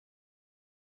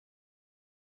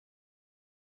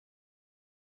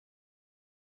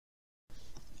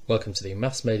Welcome to the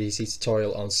Maths Made Easy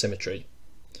tutorial on symmetry.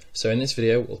 So in this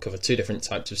video we'll cover two different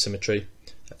types of symmetry.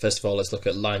 First of all, let's look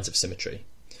at lines of symmetry.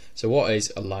 So what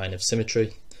is a line of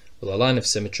symmetry? Well, a line of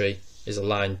symmetry is a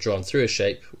line drawn through a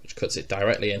shape which cuts it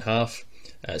directly in half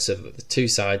so that the two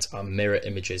sides are mirror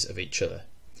images of each other.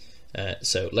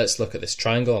 So let's look at this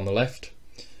triangle on the left.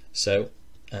 So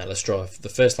let's draw the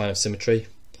first line of symmetry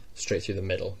straight through the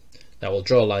middle. Now we'll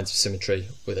draw lines of symmetry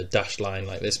with a dashed line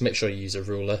like this. Make sure you use a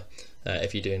ruler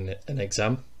if you're doing an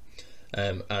exam.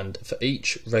 And for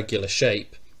each regular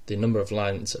shape, the number of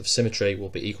lines of symmetry will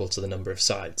be equal to the number of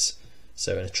sides.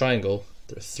 So in a triangle,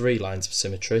 there are 3 lines of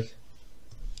symmetry,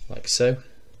 like so,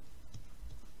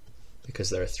 because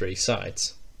there are 3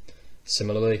 sides.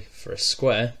 Similarly, for a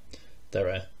square, there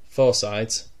are 4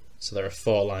 sides, so there are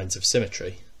 4 lines of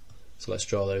symmetry. So let's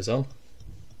draw those on.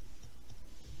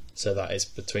 So that is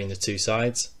between the 2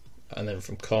 sides, and then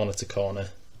from corner to corner,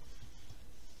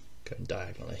 going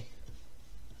diagonally.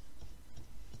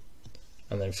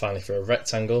 And then finally for a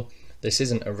rectangle, this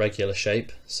isn't a regular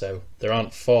shape, so there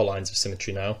aren't 4 lines of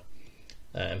symmetry now,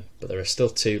 but there are still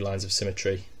 2 lines of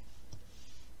symmetry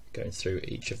going through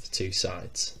each of the 2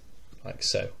 sides, like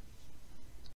so.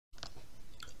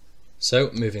 So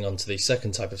moving on to the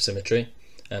second type of symmetry,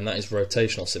 and that is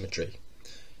rotational symmetry.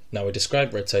 Now we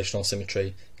describe rotational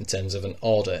symmetry in terms of an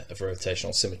order of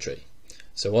rotational symmetry.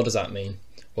 So what does that mean?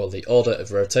 Well, the order of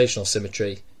rotational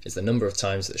symmetry is the number of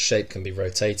times that a shape can be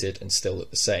rotated and still look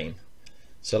the same.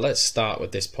 So let's start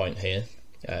with this point here.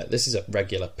 This is a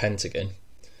regular pentagon.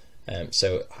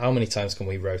 So how many times can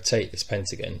we rotate this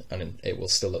pentagon and it will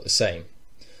still look the same?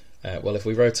 Well, if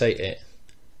we rotate it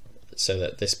so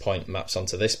that this point maps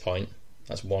onto this point,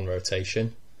 that's 1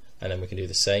 rotation, and then we can do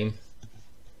the same.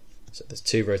 So there's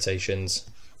 2 rotations,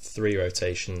 3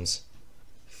 rotations,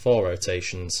 4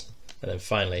 rotations, and then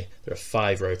finally there are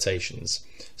 5 rotations.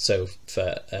 So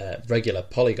for a regular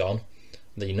polygon,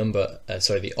 the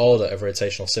order of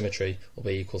rotational symmetry will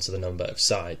be equal to the number of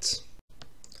sides.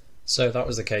 So that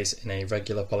was the case in a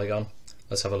regular polygon.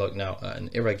 Let's have a look now at an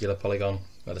irregular polygon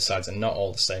where the sides are not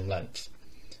all the same length.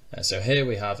 So here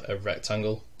we have a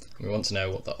rectangle, and we want to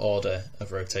know what the order of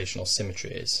rotational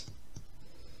symmetry is.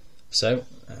 So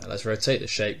let's rotate the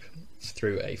shape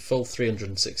through a full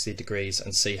 360 degrees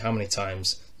and see how many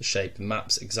times the shape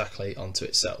maps exactly onto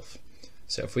itself.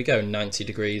 So if we go 90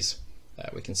 degrees,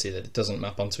 we can see that it doesn't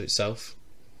map onto itself.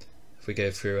 If we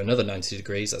go through another 90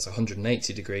 degrees, that's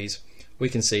 180 degrees, we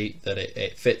can see that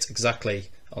it fits exactly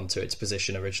onto its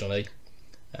position originally.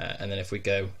 And then if we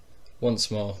go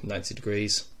once more 90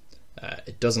 degrees,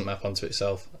 it doesn't map onto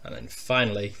itself, and then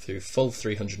finally through full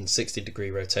 360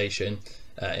 degree rotation,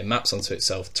 it maps onto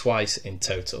itself twice in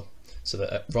total. So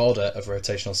the order of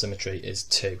rotational symmetry is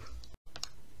 2.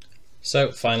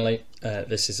 So finally,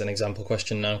 this is an example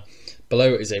question now.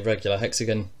 Below is a regular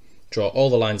hexagon. Draw all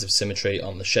the lines of symmetry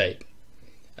on the shape.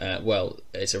 Well,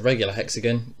 it's a regular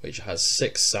hexagon which has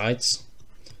 6 sides,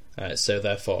 so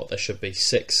therefore there should be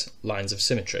 6 lines of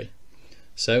symmetry.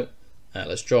 So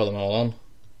let's draw them all on.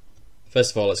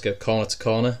 First of all, let's go corner to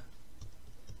corner.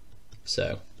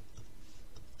 So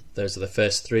those are the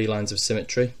first 3 lines of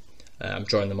symmetry. I'm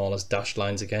drawing them all as dashed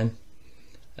lines again.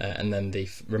 And then the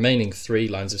remaining 3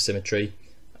 lines of symmetry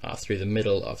are through the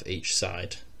middle of each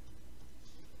side.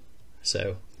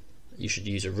 So you should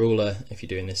use a ruler if you're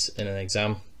doing this in an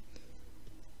exam.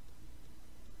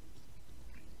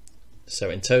 So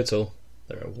in total,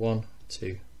 there are 1,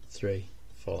 2, 3,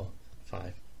 4,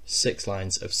 5, 6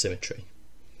 lines of symmetry.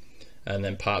 And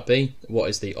then part B, what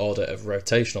is the order of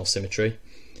rotational symmetry?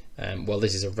 Well,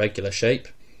 this is a regular shape.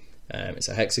 It's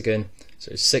a hexagon,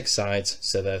 so it's 6 sides,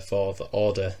 so therefore the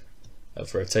order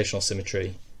of rotational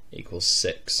symmetry equals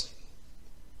 6.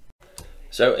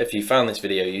 So if you found this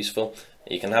video useful,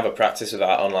 you can have a practice with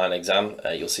our online exam.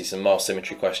 You'll see some more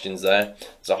symmetry questions there.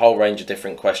 There's a whole range of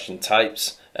different question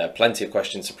types, plenty of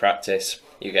questions to practice.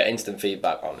 You get instant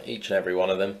feedback on each and every one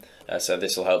of them, so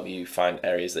this will help you find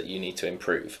areas that you need to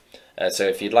improve. So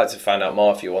if you'd like to find out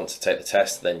more, if you want to take the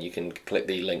test, then you can click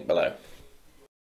the link below.